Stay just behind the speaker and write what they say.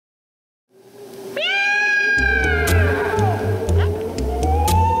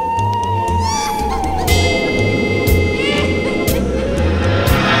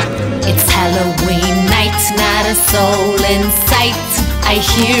I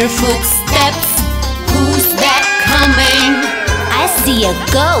hear footsteps. Who's that coming? I see a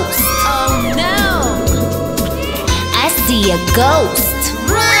ghost. Oh no! I see a ghost.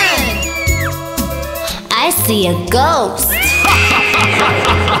 Run! I see a ghost.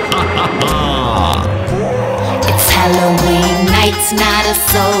 It's Halloween night, not a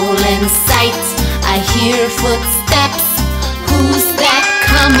soul in sight. I hear footsteps. Who's that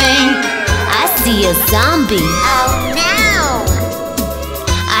coming? I see a zombie. Oh no!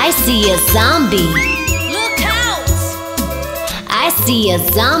 I see a zombie. Look out! I see a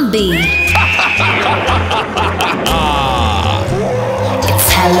zombie. It's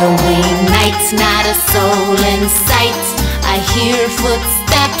Halloween night, not a soul in sight. I hear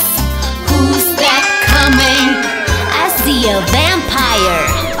footsteps. Who's that coming? I see a vampire.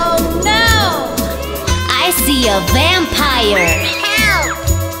 Oh no! I see a vampire. Help!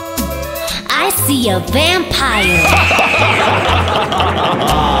 I see a vampire.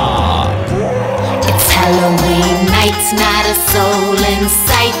 It's Halloween night, not a soul in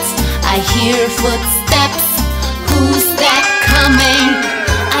sight. I hear footsteps. Who's that coming?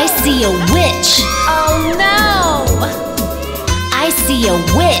 I see a witch. Oh no! I see a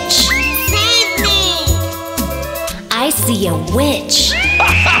witch. Save me! I see a witch.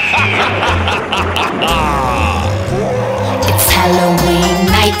 It's Halloween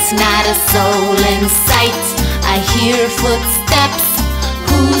night, not a soul in sight. I hear footsteps.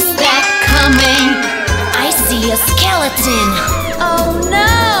 Who's that coming? I see a skeleton. Oh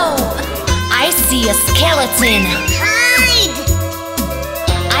no! I see a skeleton. Hide!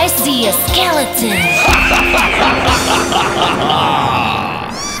 I see a skeleton.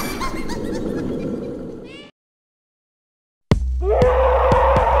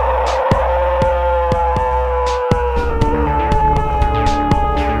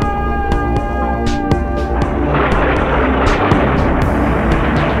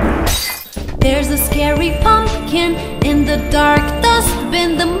 There's a scary pumpkin in the dark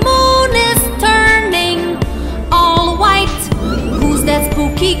dustbin. The moon is turning all white. Who's that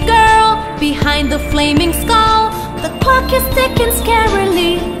spooky girl behind the flaming skull? The clock is ticking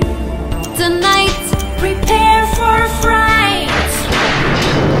scarily. Tonight, prepare for a fright.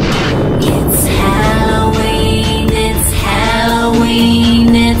 It's Halloween, it's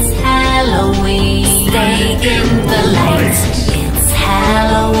Halloween, it's Halloween. Stay in the light. It's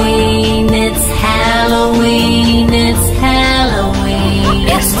Halloween, it's Halloween, it's Halloween.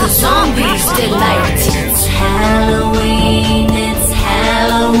 It's the zombies' delight. It's Halloween, it's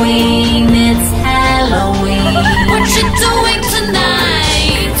Halloween, it's Halloween. What you doing tonight?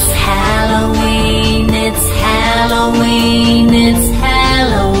 It's Halloween, it's Halloween, it's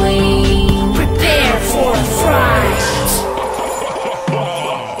Halloween. Prepare for a fright.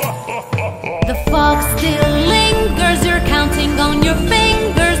 The fog still lingers, you're counting on your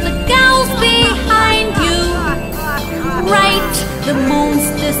fingers. The gal's behind you. Right, the moon's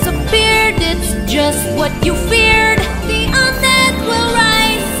disappeared, it's just what you feared. The undead will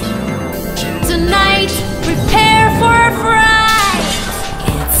rise. Tonight, prepare for a fright.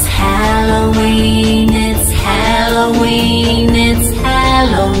 It's Halloween, it's Halloween, it's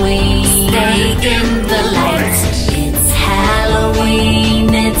Halloween. Stay in the light. It's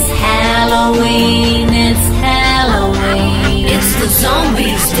Halloween, it's Halloween, it's Halloween. It's the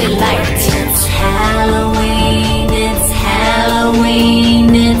zombies' delight. It's Halloween, it's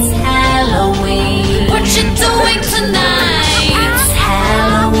Halloween, it's Halloween. What you doing tonight? It's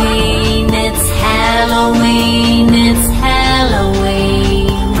Halloween, it's Halloween, it's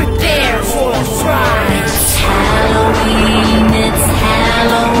Halloween. Prepare for a fright. It's Halloween, it's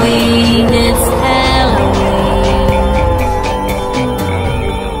Halloween, it's Halloween.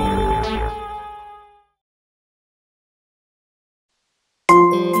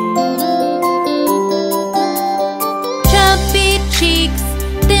 Chubby cheeks,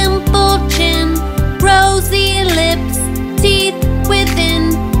 dimpled chin, rosy lips, teeth within,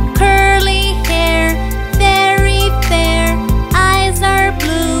 curly hair, very fair, eyes are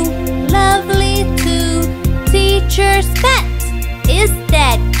blue, lovely too. Teacher's pet, is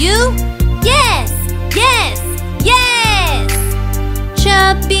that you? Yes, yes, yes!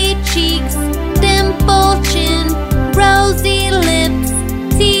 Chubby cheeks, dimpled chin, rosy lips,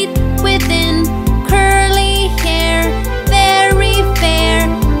 teeth within, curly hair, very fair,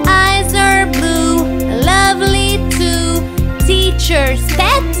 eyes are blue, lovely too. Teacher's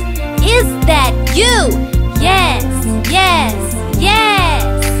pet, is that you? Yes, yes, yes!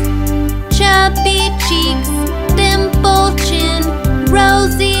 Chubby cheeks, dimpled chin,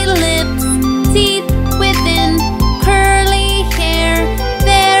 rosy lips, teeth within, curly hair,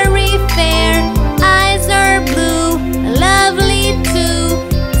 very fair, eyes are blue, lovely too.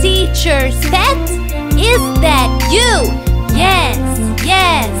 is that you? Yes,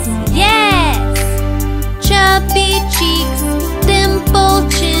 yes, yes. Chubby cheeks, dimple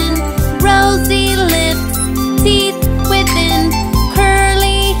chin, rosy lips, teeth within,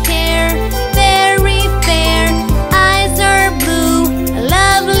 curly hair, very fair, eyes are blue,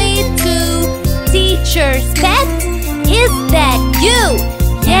 lovely too. Teacher's pet, is that you?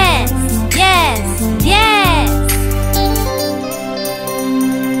 Yes, yes, yes.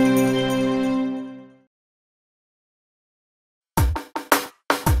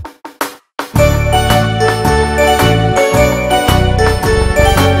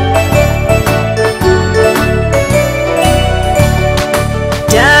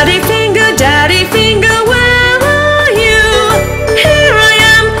 Daddy finger, where are you? Here I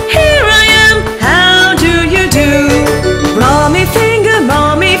am, how do you do? Mommy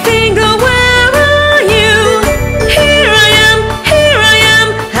finger, where are you? Here I am,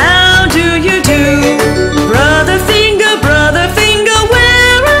 how do you do? Brother finger,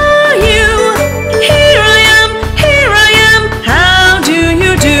 where are you? Here I am, how do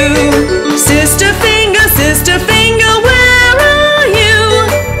you do? Sister finger, where are you?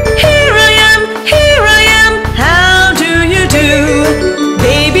 Here I am, how do you do?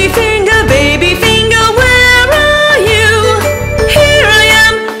 Baby finger, where are you? Here I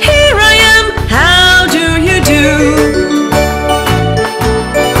am, how do you do?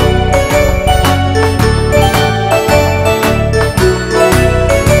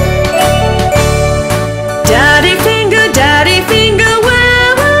 Daddy finger,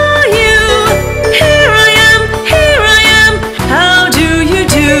 where are you? Here I am, how do you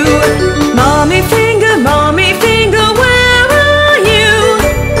do? Mommy finger, where are you?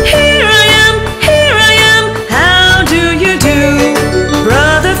 Here I am, how do you do?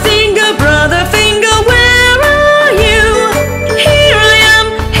 Brother finger, where are you? Here I am,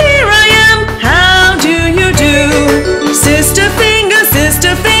 how do you do? Sister finger,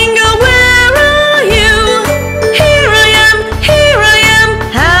 where are you? Here I am,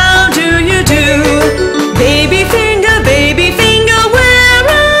 how do you do? Baby finger, where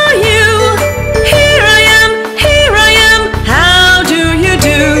are you? Here I am, how do you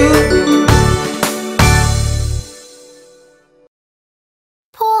do?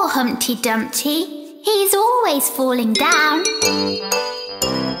 Poor Humpty Dumpty, he's always falling down.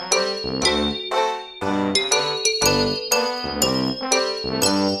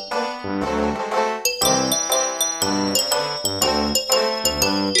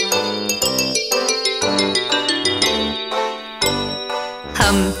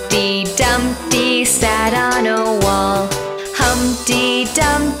 Humpty Dumpty sat on a wall. Humpty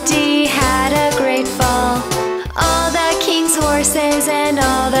Dumpty had a great fall. All the king's horses and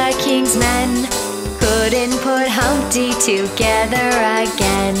all the king's men couldn't put Humpty together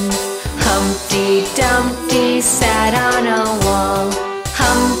again. Humpty Dumpty sat on a wall.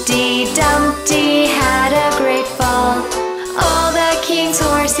 Humpty Dumpty had a great fall. All the king's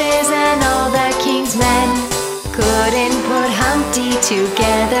horses and all the king's men couldn't put Humpty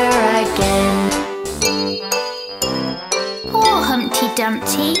together again. Poor Humpty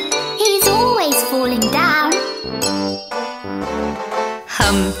Dumpty, he's always falling down.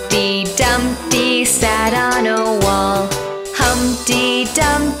 Humpty Dumpty sat on a wall. Humpty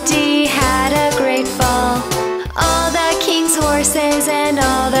Dumpty had a great fall. All the king's horses and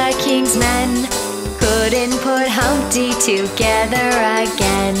all the king's men couldn't put Humpty together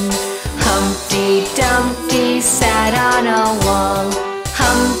again. Humpty Dumpty sat on a wall.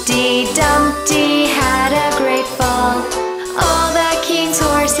 Humpty Dumpty had a great fall. All the king's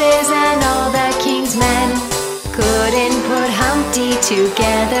horses and all the king's men couldn't put Humpty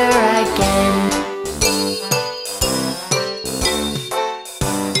together again.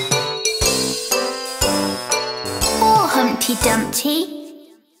 Poor Humpty Dumpty.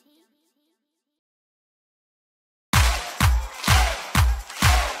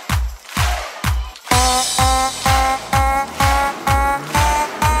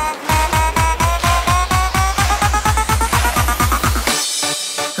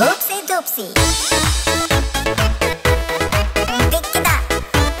 Oopsie doopsie. Pick it up.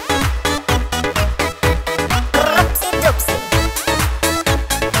 Oopsie doopsie.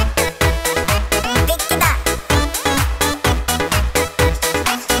 Pick it up.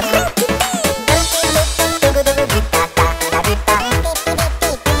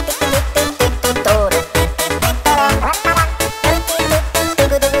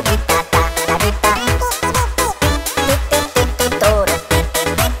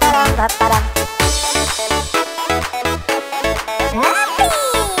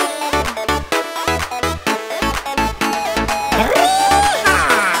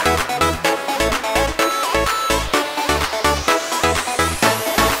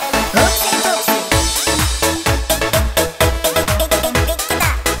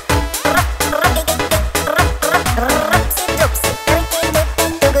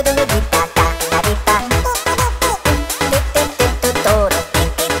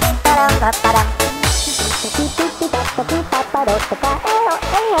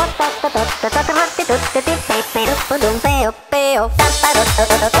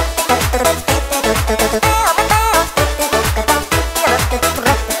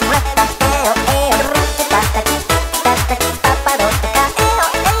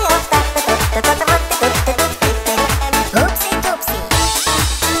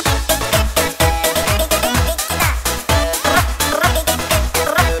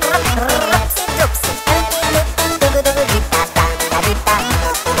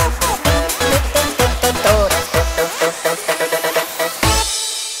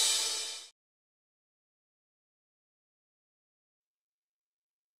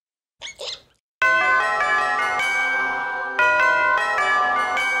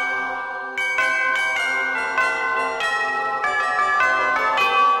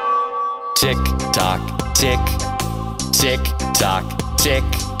 Tick tock, tick, tick tock, tick.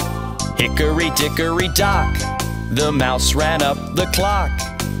 Hickory dickory dock, the mouse ran up the clock.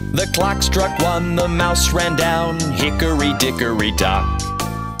 The clock struck 1, the mouse ran down. Hickory dickory dock.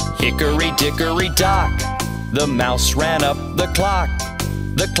 Hickory dickory dock, the mouse ran up the clock.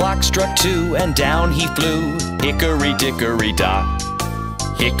 The clock struck 2 and down he flew. Hickory dickory dock.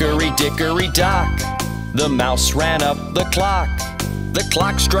 Hickory dickory dock, the mouse ran up the clock. The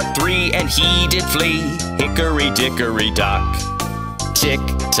clock struck 3 and he did flee. Hickory dickory dock. Tick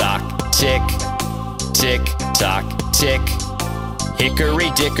tock, tick, tick tock, tick.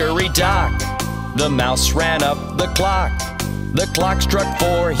 Hickory dickory dock, the mouse ran up the clock. The clock struck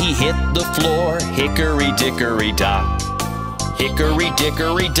 4, he hit the floor. Hickory dickory dock. Hickory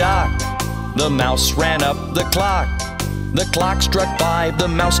dickory dock, the mouse ran up the clock. The clock struck 5, the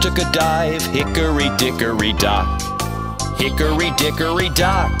mouse took a dive. Hickory dickory dock. Hickory dickory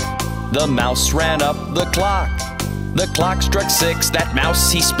dock, the mouse ran up the clock. The clock struck 6, that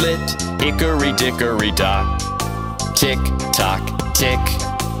mouse he split. Hickory dickory dock. Tick tock, tick,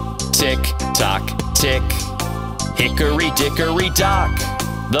 tick tock, tick. Hickory dickory dock,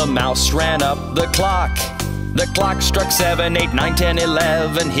 the mouse ran up the clock. The clock struck 7, 8, 9, 10,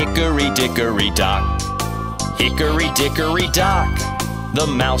 11. Hickory dickory dock. Hickory dickory dock, the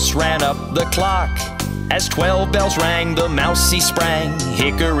mouse ran up the clock. As 12 bells rang, the mouse he sprang.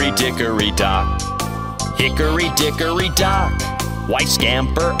 Hickory dickory dock. Hickory dickory dock, why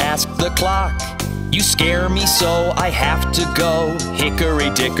scamper, asked the clock. You scare me so I have to go. Hickory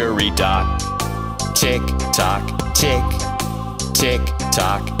dickory dock. Tick tock, tick, tick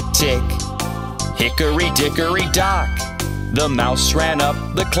tock, tick. Hickory dickory dock, the mouse ran up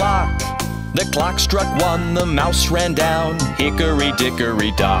the clock. The clock struck 1, the mouse ran down. Hickory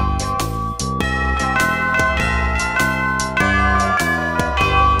dickory dock.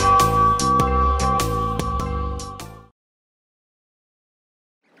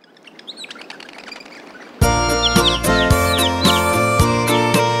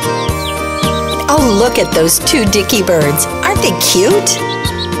 Oh, look at those 2 dicky birds. Aren't they cute?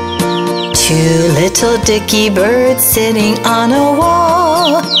 2 little dicky birds sitting on a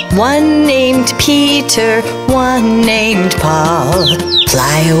wall. One named Peter, one named Paul.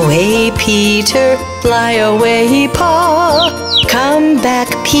 Fly away, Peter, fly away, Paul. Come back,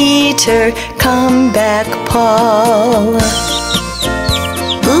 Peter, come back, Paul.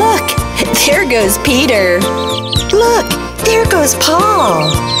 Look, there goes Peter. Look, there goes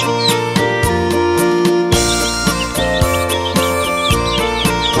Paul.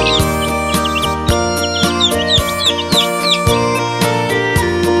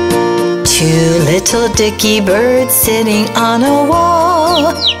 Two little dicky birds sitting on a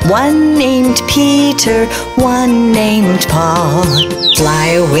wall. One named Peter, one named Paul. Fly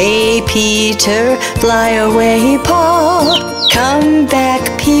away, Peter, fly away, Paul. Come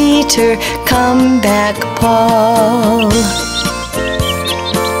back, Peter, come back, Paul.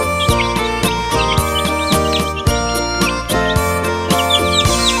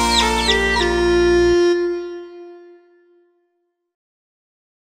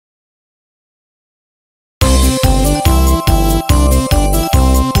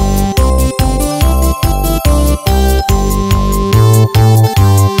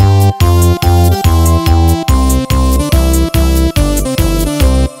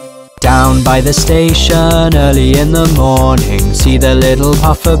 By the station early in the morning, see the little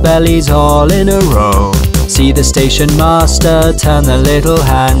puffer bellies all in a row. See the station master turn the little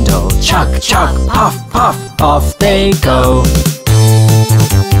handle. Chuck, chuck, puff, puff, off they go.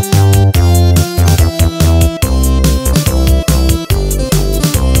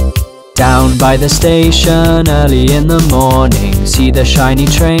 Down by the station early in the morning, see the shiny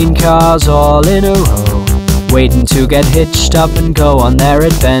train cars all in a row. Waiting to get hitched up and go on their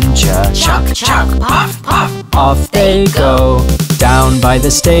adventure. Chuck, chuck, puff, puff, off they go. Down by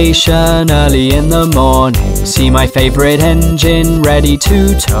the station early in the morning, see my favorite engine ready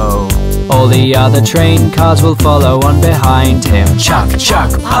to tow. All the other train cars will follow on behind him. Chuck,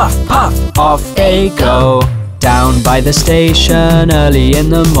 chuck, puff, puff, off they go. Down by the station early in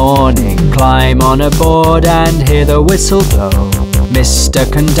the morning, climb on a board and hear the whistle blow. Mr.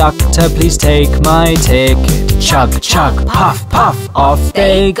 Conductor, please take my ticket. Chug, chug, puff, puff, off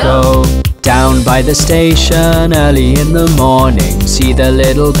they go. Down by the station early in the morning, see the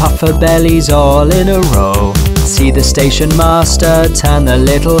little puffer bellies all in a row. See the station master turn the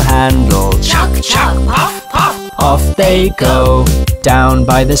little handle. Chug, chug, puff, puff, off they go. Down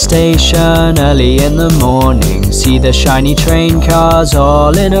by the station early in the morning, see the shiny train cars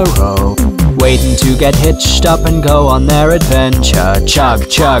all in a row. Waiting to get hitched up and go on their adventure. Chug,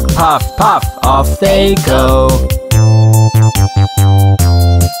 chug, puff, puff, off they go.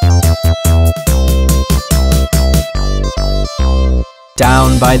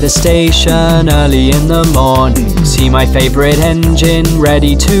 Down by the station early in the morning, see my favorite engine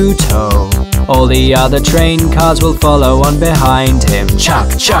ready to tow. All the other train cars will follow on behind him.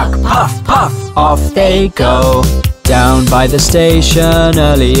 Chug, chug, puff, puff, off they go. Down by the station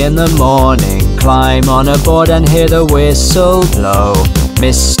early in the morning, climb on a board and hear the whistle blow.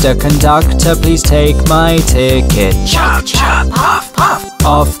 Mr. Conductor, please take my ticket. Chug, chug, puff, puff,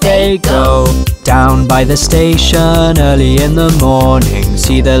 off they go. Down by the station early in the morning,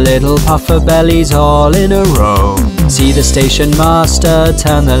 see the little puffer bellies all in a row. See the station master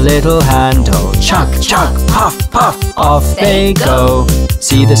turn the little handle. Chug, chug, puff, puff, off they go.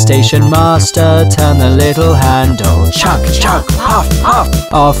 See the station master turn the little handle. Chug, chug, puff,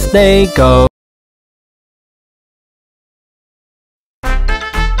 puff, off they go.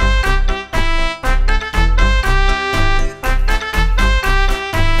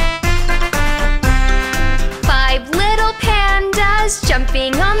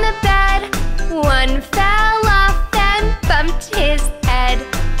 Jumping on the bed, one fell off and bumped his head.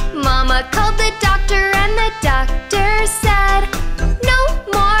 Mama called the doctor and the doctor said, no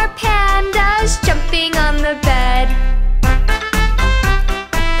more pandas jumping on the bed.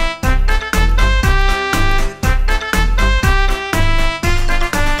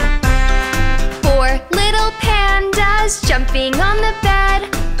 Four little pandas jumping on the bed,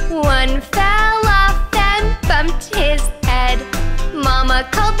 one fell off and bumped his head. Mama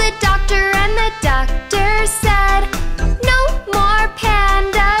called the doctor and the doctor said, no more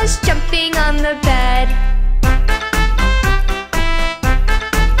pandas jumping on the bed.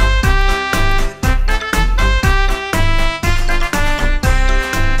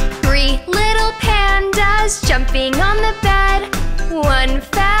 Three little pandas jumping on the bed, one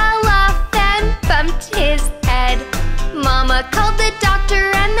fell off and bumped his head. Mama called the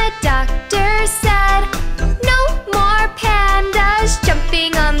doctor and the doctor said, no more pandas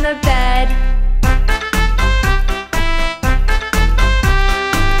jumping on the bed.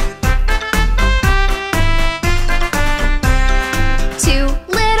 Two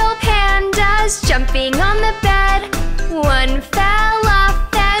little pandas jumping on the bed, one fell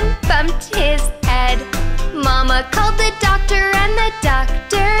off and bumped his head. Mama called the doctor and the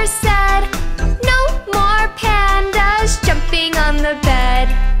doctor said, no more pandas jumping on the bed.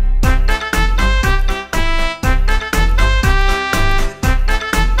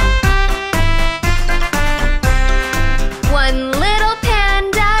 One little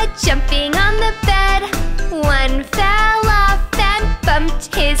panda jumping on the bed, one fell off and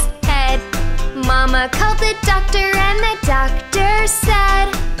bumped his head. Mama called the doctor and the doctor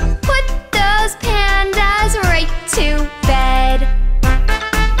said, put those pandas right to bed.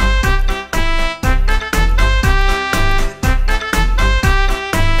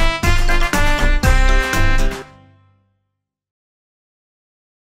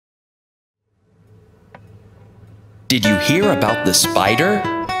 Did you hear about the spider?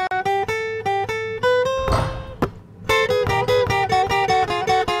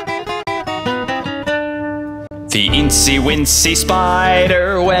 The incy-wincy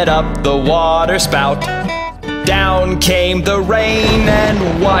spider went up the water spout. Down came the rain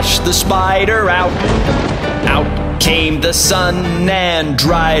and washed the spider out. Out came the sun and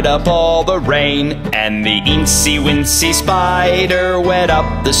dried up all the rain. And the incy-wincy spider went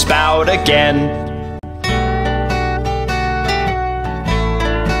up the spout again.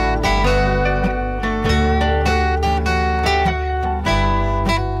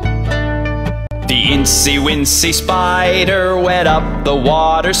 The incy-wincy spider went up the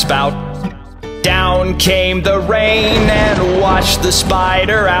water spout. Down came the rain and washed the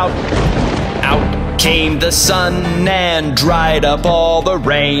spider out. Out came the sun and dried up all the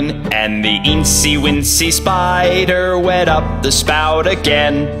rain, and the eensy-wincy spider went up the spout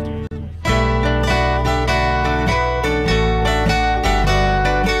again.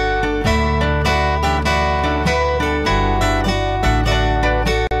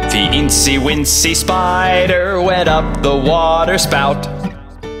 The eensy-wincy spider went up the water spout.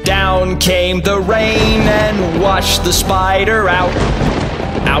 Down came the rain and washed the spider out.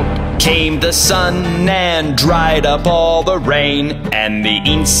 Out came the sun and dried up all the rain, and the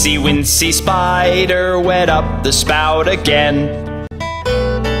eensy-wincy spider went up the spout again.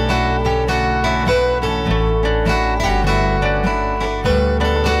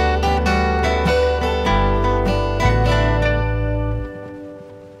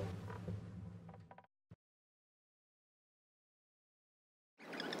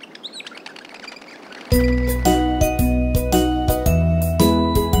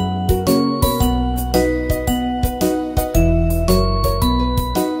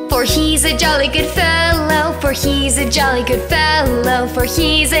 For he's a jolly good fellow, for he's a jolly good fellow, for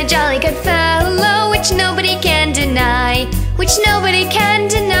he's a jolly good fellow, which nobody can deny, which nobody can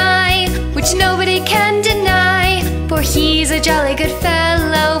deny, which nobody can deny. For he's a jolly good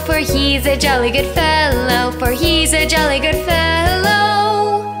fellow, for he's a jolly good fellow, for he's a jolly good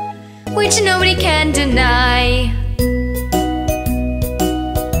fellow, which nobody can deny.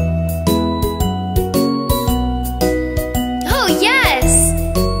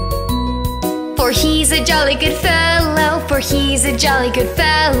 For he's a jolly good fellow, for he's a jolly good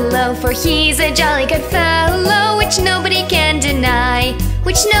fellow, for he's a jolly good fellow, which nobody can deny,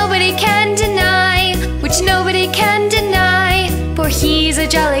 which nobody can deny, which nobody can deny. For he's a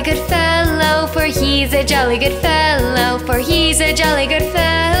jolly good fellow, for he's a jolly good fellow, for he's a jolly good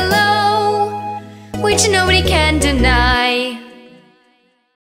fellow, which nobody can deny.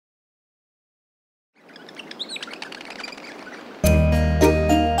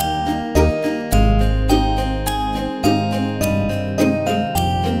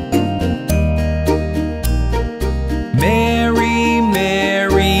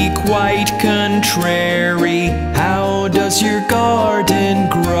 Contrary, how does your garden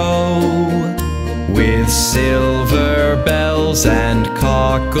grow? With silver bells and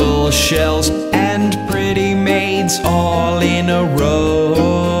cockle shells and pretty maids all in a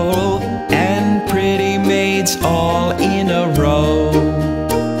row, and pretty maids all in a row.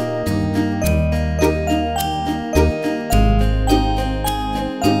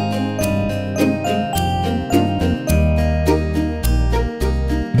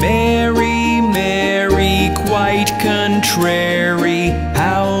 Contrary,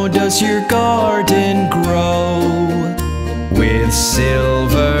 how does your garden grow? With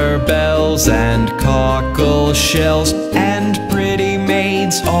silver bells and cockle shells and pretty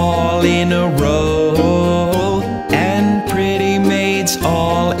maids all in a row, and pretty maids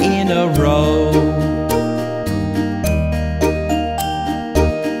all in a row.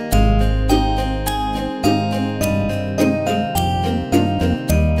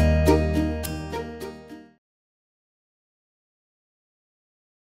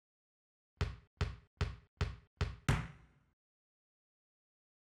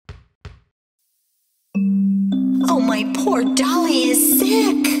 Oh, my poor dolly is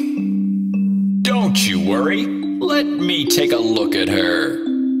sick. Don't you worry. Let me take a look at her.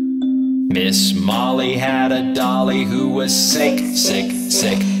 Miss Molly had a dolly who was sick, sick,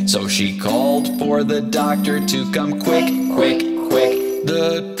 sick. So she called for the doctor to come quick, quick, quick.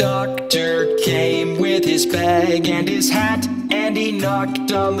 The doctor came with his bag and his hat, and he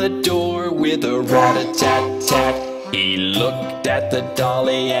knocked on the door with a rat-a-tat-tat. He looked at the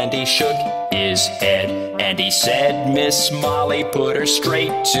dolly and he shook his head, and he said, Miss Molly, put her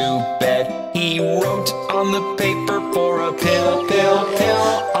straight to bed. He wrote on the paper for a pill, pill,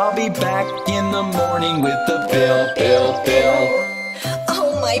 pill. I'll be back in the morning with the pill, pill, pill.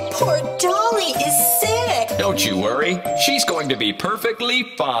 Oh, my poor dolly is sick. Don't you worry, she's going to be perfectly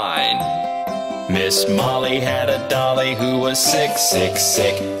fine. Miss Molly had a dolly who was sick, sick,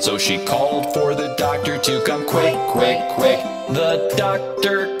 sick. So she called for the doctor to come quick, quick, quick. The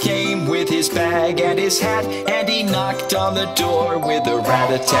doctor came with his bag and his hat, and he knocked on the door with a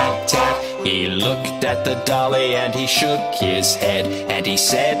rat-a-tat-tat. He looked at the dolly and he shook his head, and he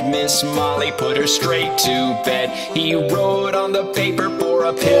said, Miss Molly, put her straight to bed. He wrote on the paper for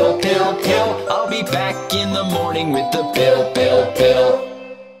a pill, pill, pill. I'll be back in the morning with the pill, pill, pill.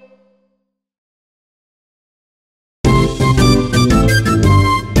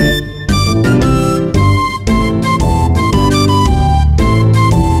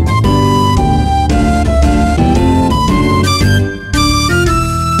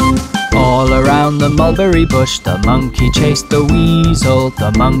 down the mulberry bush, the monkey chased the weasel.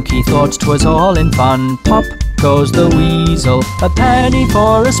 The monkey thought 'twas all in fun. Pop goes the weasel. A penny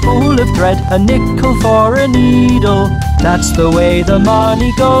for a spool of thread, a nickel for a needle. That's the way the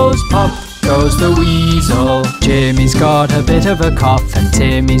money goes. Pop goes the weasel. Jimmy's got a bit of a cough and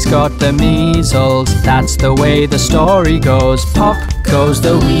Timmy's got the measles. That's the way the story goes. Pop goes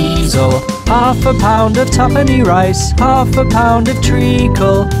the weasel. Half a pound of tuppenny rice, half a pound of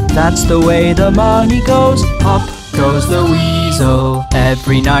treacle. That's the way the money goes. Pop goes the weasel.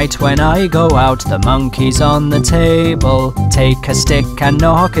 Every night when I go out, the monkey's on the table. Take a stick and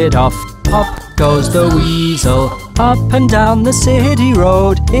knock it off. Pop goes the weasel. Up and down the city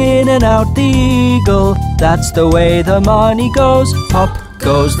road, in and out the eagle. That's the way the money goes. Pop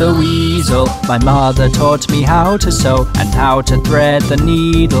goes the weasel. My mother taught me how to sew and how to thread the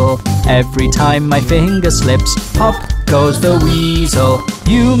needle. Every time my finger slips, pop goes the weasel.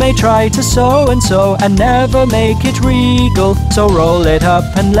 You may try to sew and never make it regal. So roll it up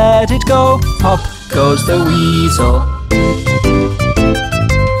and let it go. Pop goes the weasel.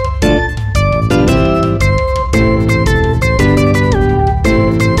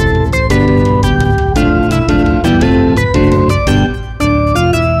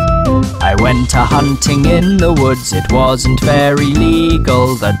 Went a-hunting in the woods, it wasn't very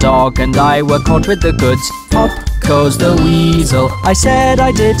legal. The dog and I were caught with the goods. Pop goes the weasel. I said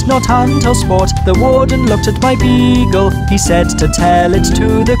I did not hunt or sport. The warden looked at my beagle. He said to tell it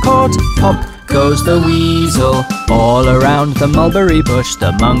to the court. Pop goes the weasel. All around the mulberry bush,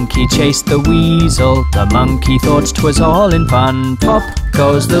 the monkey chased the weasel. The monkey thought 'twas all in fun. Pop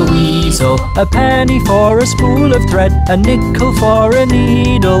goes the weasel. A penny for a spool of thread, a nickel for a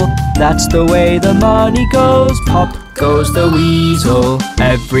needle. That's the way the money goes. Pop goes the weasel.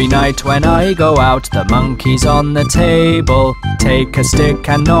 Every night when I go out, the monkey's on the table. Take a stick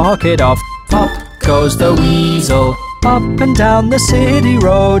and knock it off. Pop goes the weasel. Up and down the city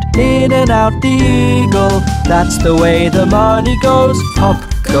road, in and out the eagle. That's the way the money goes. Pop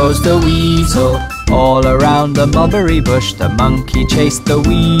goes the weasel. All around the mulberry bush, the monkey chased the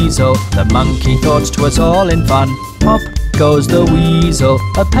weasel. The monkey thought 'twas all in fun. Pop goes the weasel.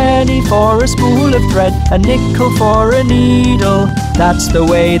 A penny for a spool of thread, a nickel for a needle. That's the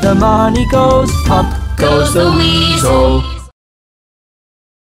way the money goes. Pop goes the weasel.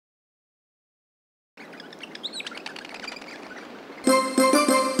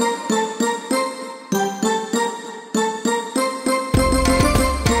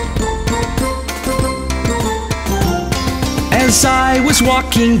 As I was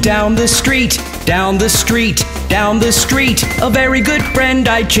walking down the street, down the street, down the street, a very good friend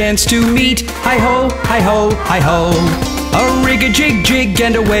I chanced to meet. Hi-ho, hi-ho, hi-ho. A rig-a-jig-jig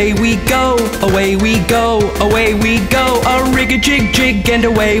and away we go, away we go, away we go. A rig-a-jig-jig and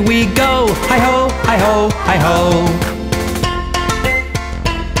away we go. Hi-ho, hi-ho, hi-ho.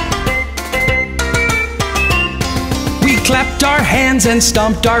 We clapped our hands and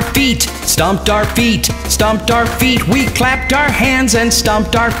stomped our feet, stomped our feet, stomped our feet. We clapped our hands and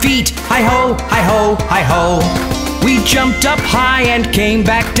stomped our feet. Hi-ho, hi-ho, hi-ho. We jumped up high and came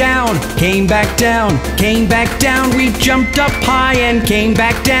back down, came back down, came back down. We jumped up high and came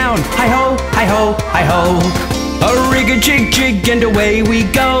back down. Hi-ho, hi-ho, hi-ho. A rig-a-jig-jig and away we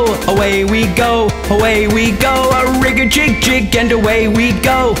go, away we go, away we go. A rig-a-jig-jig and away we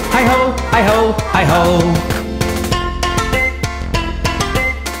go. Hi-ho, hi-ho, hi-ho.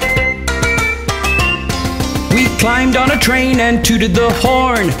 We climbed on a train and tooted the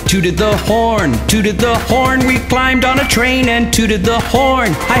horn, tooted the horn, tooted the horn. We climbed on a train and tooted the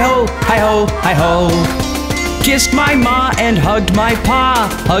horn. Hi-ho, hi-ho, hi-ho. Kissed my ma and hugged my pa,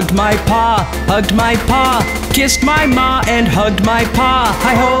 hugged my pa, hugged my pa. Kissed my ma and hugged my pa.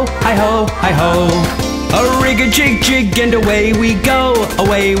 Hi-ho, hi-ho, hi-ho. A rig-a-jig-jig and away we go,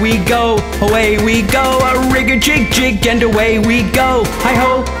 away we go, away we go. A rig-a-jig-jig and away we go.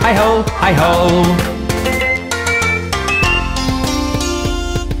 Hi-ho, hi-ho, hi-ho.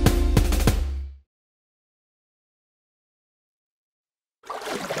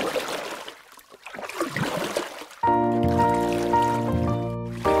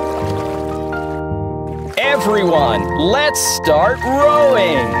 Everyone, let's start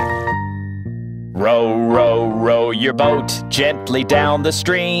rowing! Row, row, row your boat gently down the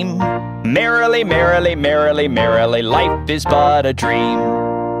stream. Merrily, merrily, merrily, merrily, life is but a dream.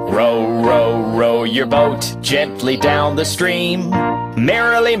 Row, row, row your boat gently down the stream.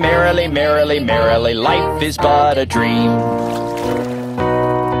 Merrily, merrily, merrily, merrily, life is but a dream.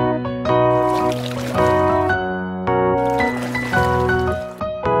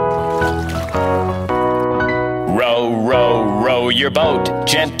 Row, row, row your your boat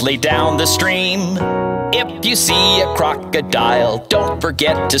gently down the stream. If you see a crocodile, don't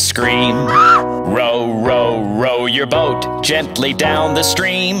forget to scream. Row, row, row your boat gently down the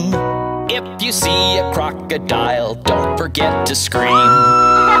stream. If you see a crocodile, don't forget to scream.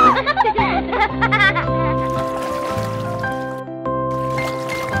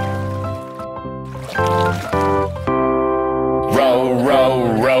 Row,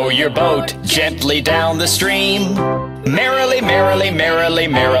 row, row your boat gently down the stream. Merrily, merrily, merrily,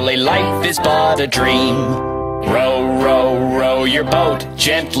 merrily, life is but a dream. Row, row, row your boat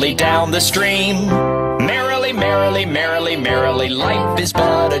gently down the stream. Merrily, merrily, merrily, merrily, life is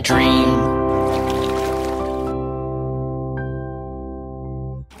but a dream.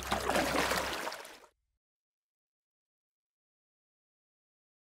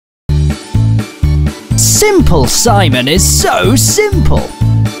 Simple Simon is so simple.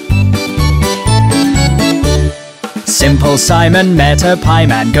 Simple Simon met a pie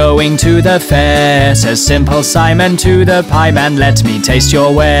man going to the fair. Says Simple Simon to the pie man, let me taste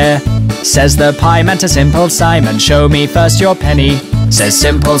your ware. Says the pie man to Simple Simon, show me first your penny. Says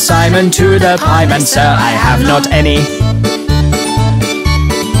Simple Simon to the pie man, sir, I have not any.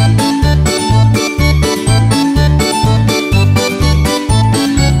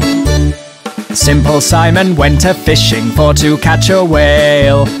 Simple Simon went a-fishing for to catch a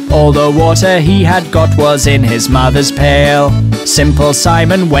whale. All the water he had got was in his mother's pail. Simple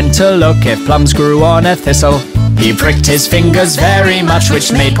Simon went to look if plums grew on a thistle. He pricked his fingers very much,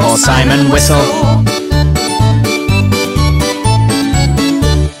 which made poor Simon whistle.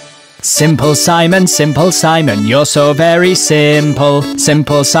 Simple Simon, you're so very simple.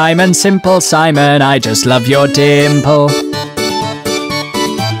 Simple Simon, I just love your dimple.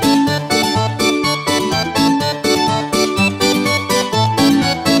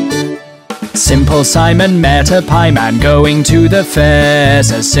 Simple Simon met a pie man going to the fair.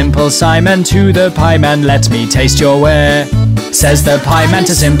 Says Simple Simon to the pie man, let me taste your ware. Says the pie man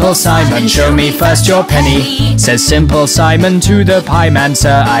to Simple Simon, show me first your penny. Says Simple Simon to the pie man,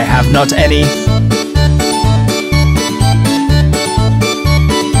 sir, I have not any.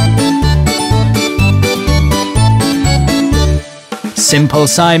 Simple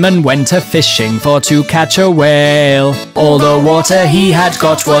Simon went a-fishing for to catch a whale. All the water he had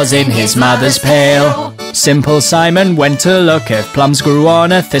got was in his mother's pail. Simple Simon went to look if plums grew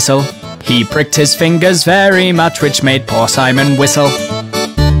on a thistle. He pricked his fingers very much, which made poor Simon whistle.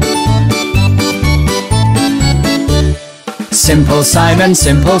 Simple Simon,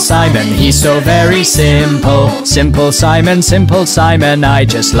 he's so very simple. Simple Simon, I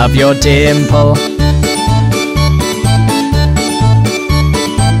just love your dimple.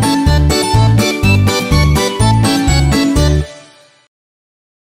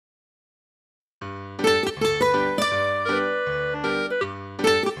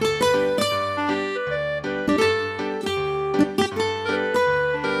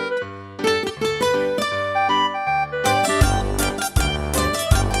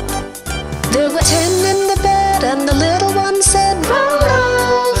 There were 10 in the bed and the little one said, roll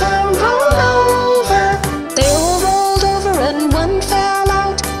over, roll over. They all rolled over and one fell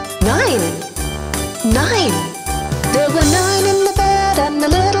out. 9, 9. There were 9 in the bed and the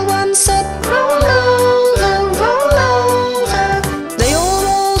little one said, roll over, roll over. They all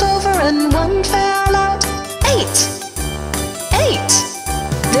rolled over and one fell out. 8, 8.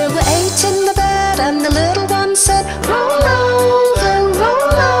 There were 8 in the bed and the little one said, roll over,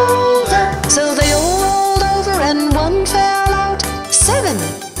 roll over. So they all rolled over and one fell out. 7,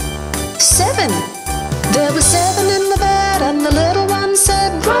 7. There were 7 in the bed and the little one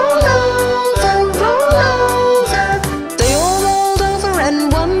said, roll over, roll over. They all rolled over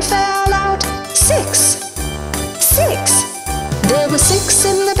and one fell out. 6, 6. There were 6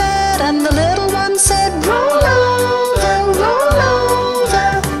 in the bed and the little one said, roll over, roll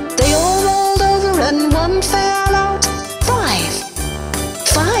over. They all rolled over and one fell out. 5,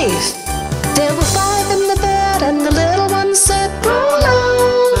 5. There were 5 in the bed and the little one said, roll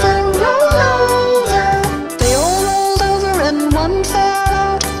over, roll over. They all rolled over and one fell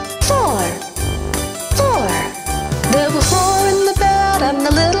out. 4, 4. There were 4 in the bed and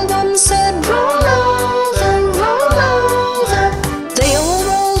the little one said, roll over, roll over. They all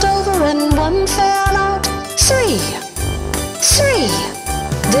rolled over and one fell out. 3, 3.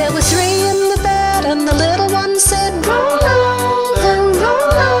 There were 3 in the bed and the little one said, roll over,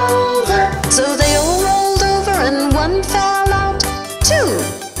 roll over. So they all rolled over and one fell out. 2,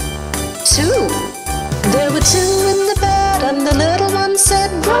 2. There were 2 in the bed and the little one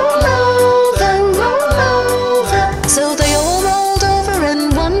said, roll over, roll over. So they all rolled over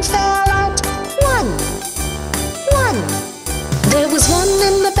and one fell out. 1, 1. There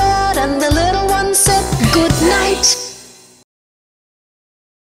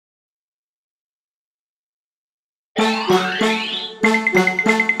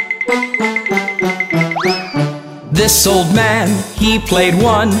This old man, he played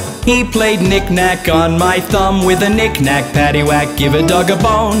one. He played knick-knack on my thumb. With a knick-knack, paddywhack, give a dog a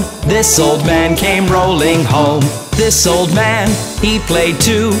bone. This old man came rolling home. This old man, he played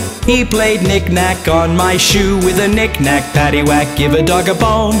two. He played knick-knack on my shoe. With a knick-knack, paddywhack, give a dog a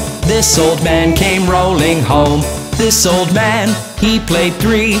bone. This old man came rolling home. This old man, he played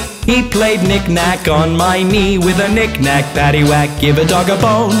three. He played knick-knack on my knee. With a knick-knack, paddywhack, give a dog a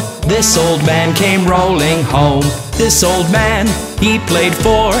bone. This old man came rolling home. This old man, he played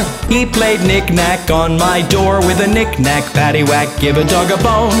four. He played knick-knack on my door. With a knick-knack, paddywhack, give a dog a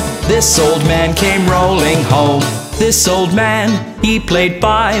bone. This old man came rolling home. This old man, he played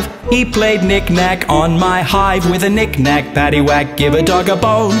five. He played knick-knack on my hive. With a knick-knack, paddywhack, give a dog a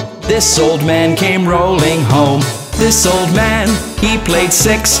bone. This old man came rolling home. This old man, he played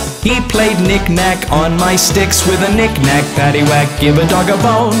six. He played knick-knack on my sticks. With a knick-knack, paddywhack, give a dog a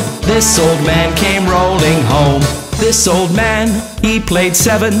bone. This old man came rolling home. This old man, he played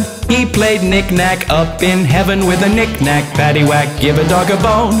seven. He played knick-knack up in heaven. With a knick-knack, paddywhack, give a dog a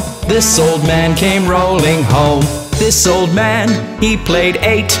bone. This old man came rolling home. This old man, he played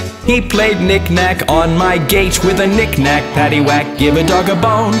eight. He played knick-knack on my gate. With a knick-knack, paddywhack, give a dog a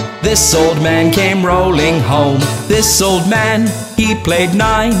bone. This old man came rolling home. This old man, he played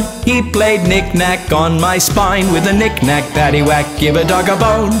nine. He played knick-knack on my spine. With a knick-knack, paddywhack, give a dog a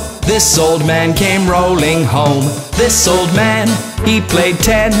bone. This old man came rolling home. This old man, he played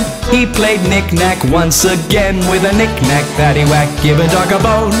 10. He played knick-knack once again. With a knick-knack, paddywhack, give a dog a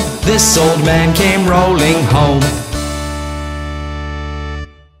bone. This old man came rolling home.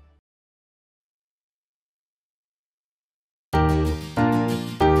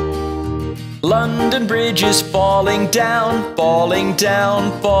 London Bridge is falling down, falling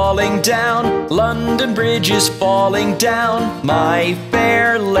down, falling down. London Bridge is falling down, my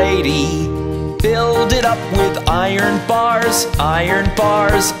fair lady. Build it up with iron bars, iron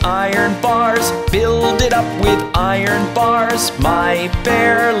bars, iron bars. Build it up with iron bars, my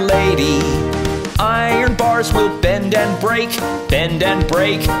fair lady. Iron bars will bend and break, bend and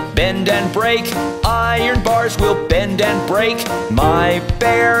break, bend and break. Iron bars will bend and break, my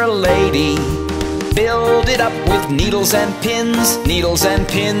fair lady. Build it up with needles and pins, needles and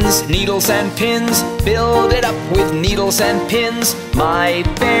pins, needles and pins. Build it up with needles and pins, my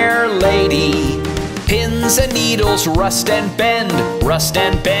fair lady. Pins and needles rust and bend, rust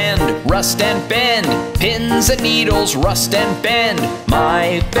and bend, rust and bend. Pins and needles rust and bend,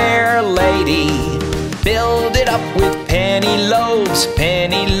 my fair lady. Build it up with penny loaves,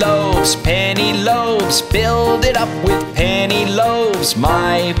 penny loaves, penny loaves. Build it up with penny loaves,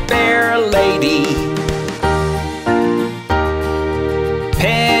 my fair lady.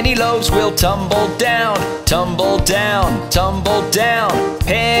 Penny loaves will tumble down, tumble down, tumble down.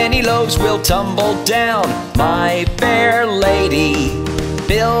 Penny loaves will tumble down, my fair lady.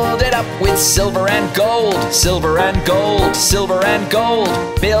 Build it up with silver and gold, silver and gold, silver and gold.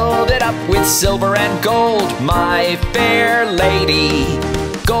 Build it up with silver and gold, my fair lady.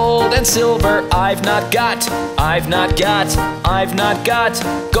 Gold and silver I've not got, I've not got, I've not got.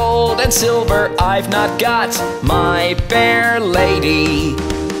 Gold and silver I've not got, my fair lady.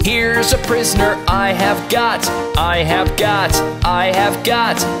 Here's a prisoner I have got, I have got, I have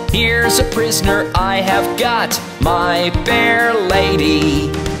got. Here's a prisoner I have got, my fair lady.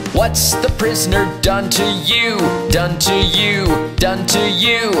 What's the prisoner done to you? Done to you, done to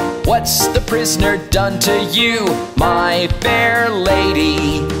you. What's the prisoner done to you, my fair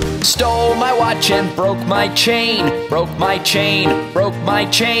lady? Stole my watch and broke my chain, broke my chain, broke my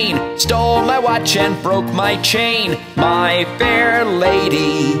chain. Stole my watch and broke my chain, my fair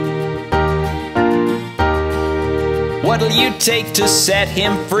lady. What'll you take to set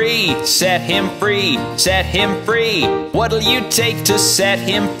him free? Set him free, set him free. What'll you take to set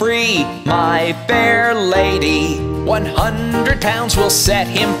him free, my fair lady? 100 pounds will set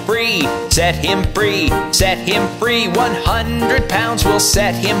him free, set him free, set him free. 100 pounds will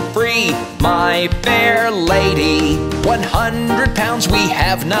set him free, my fair lady. 100 pounds we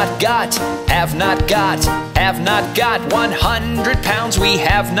have not got, have not got, have not got. 100 pounds we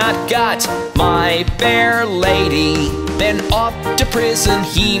have not got, my fair lady. Then off to prison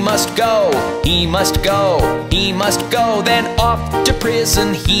he must go, he must go, he must go. Then off to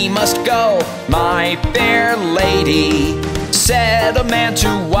prison he must go, my fair lady. Set a man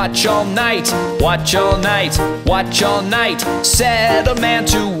to watch all night, watch all night, watch all night. Set a man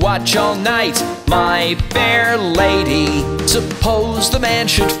to watch all night, my fair lady. Suppose the man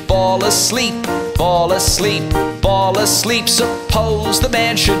should fall asleep, fall asleep, fall asleep. Suppose the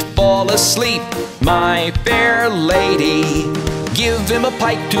man should fall asleep, my fair lady. Give him a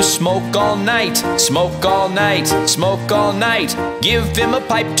pipe to smoke all night. Smoke all night, smoke all night. Give him a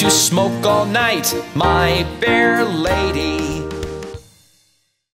pipe to smoke all night, my fair lady.